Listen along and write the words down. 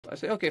I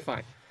say, okay,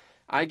 fine.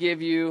 I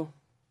give you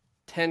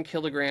 10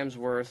 kilograms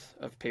worth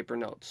of paper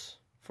notes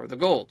for the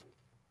gold.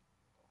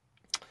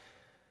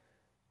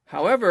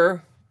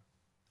 However,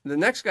 the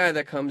next guy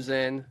that comes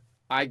in,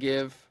 I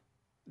give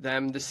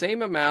them the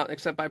same amount,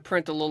 except I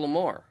print a little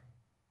more.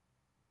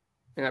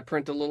 And I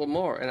print a little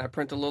more, and I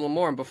print a little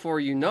more. And before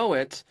you know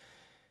it,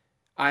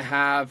 I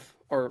have,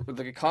 or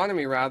the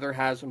economy rather,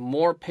 has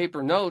more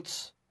paper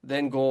notes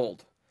than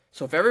gold.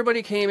 So if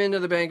everybody came into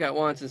the bank at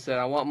once and said,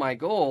 I want my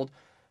gold,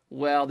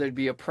 well, there'd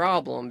be a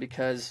problem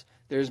because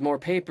there's more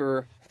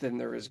paper than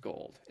there is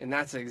gold. And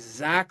that's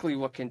exactly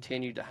what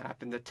continued to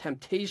happen. The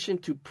temptation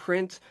to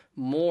print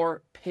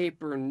more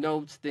paper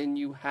notes than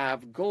you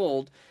have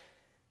gold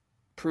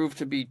proved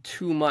to be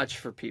too much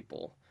for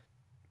people,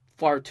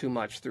 far too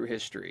much through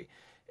history.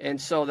 And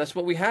so that's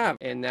what we have.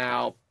 And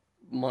now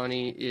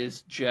money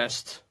is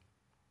just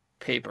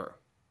paper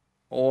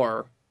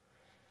or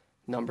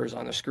numbers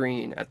on a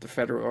screen at the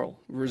Federal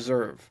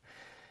Reserve.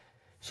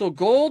 So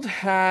gold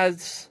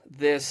has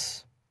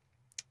this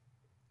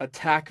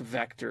attack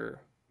vector,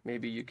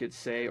 maybe you could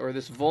say, or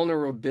this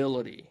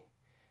vulnerability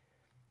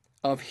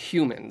of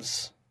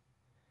humans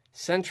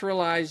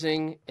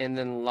centralizing and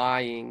then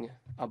lying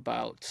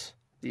about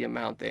the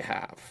amount they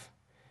have.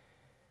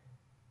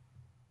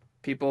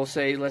 People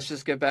say, let's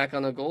just get back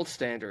on the gold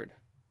standard.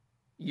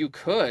 You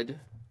could,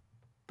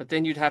 but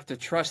then you'd have to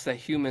trust that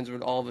humans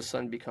would all of a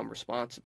sudden become responsible.